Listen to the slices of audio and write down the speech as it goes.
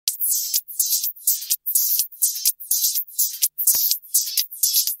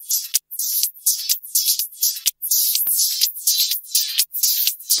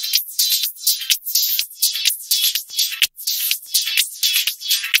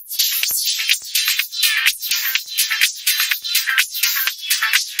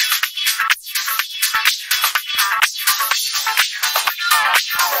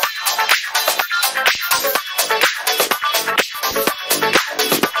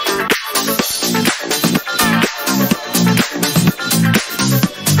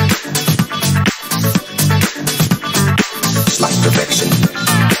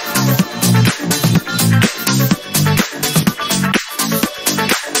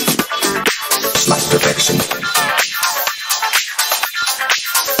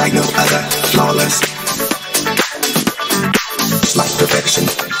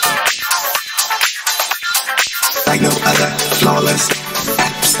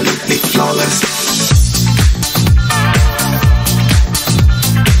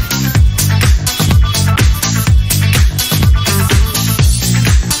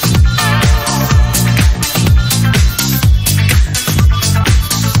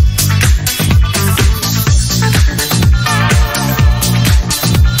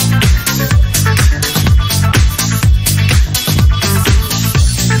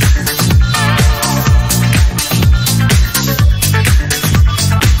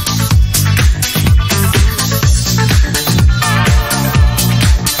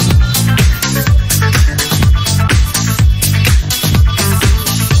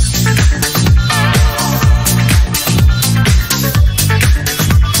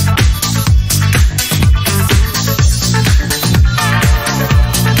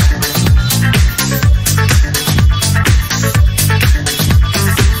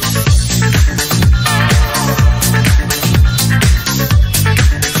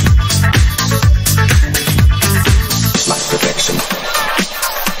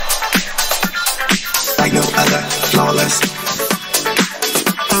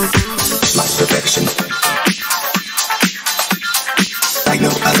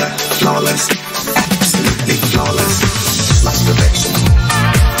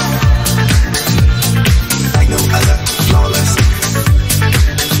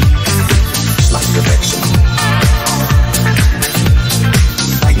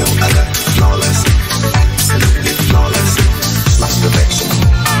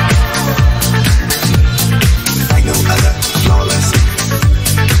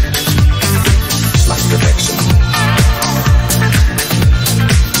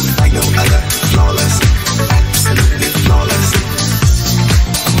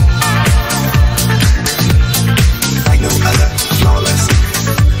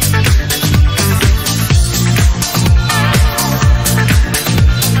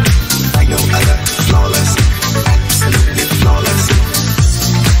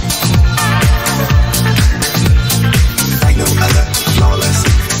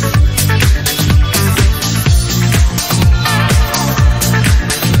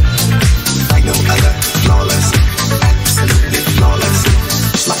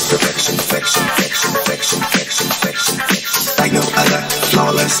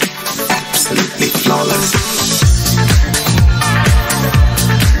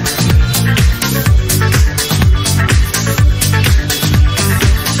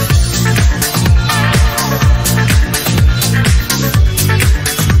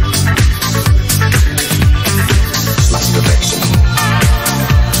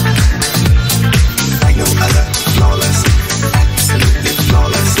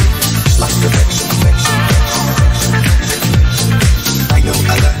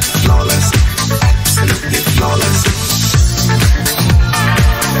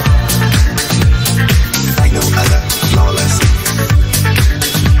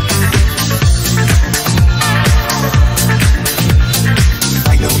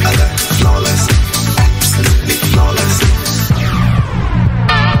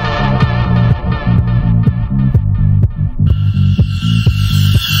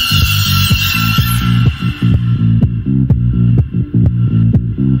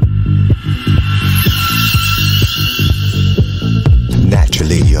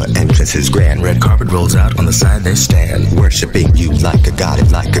His grand red carpet rolls out, on the side they stand, worshipping you like a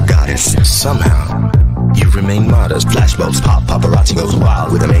goddess. Somehow you remain modest. Flashbulbs pop, paparazzi goes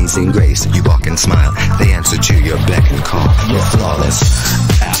wild with amazing grace. You walk and smile, they answer to your beck and call. You're flawless,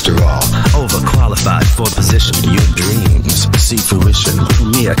 after all. Overqualified for the position. Your dreams see fruition.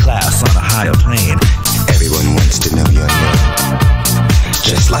 Premier class on a higher plane. Everyone wants to know your name.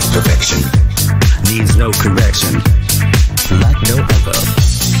 Just like perfection, needs no correction. Like no other.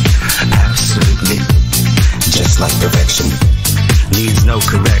 Absolutely, just like perfection, needs no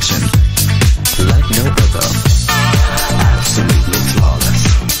correction, like no other.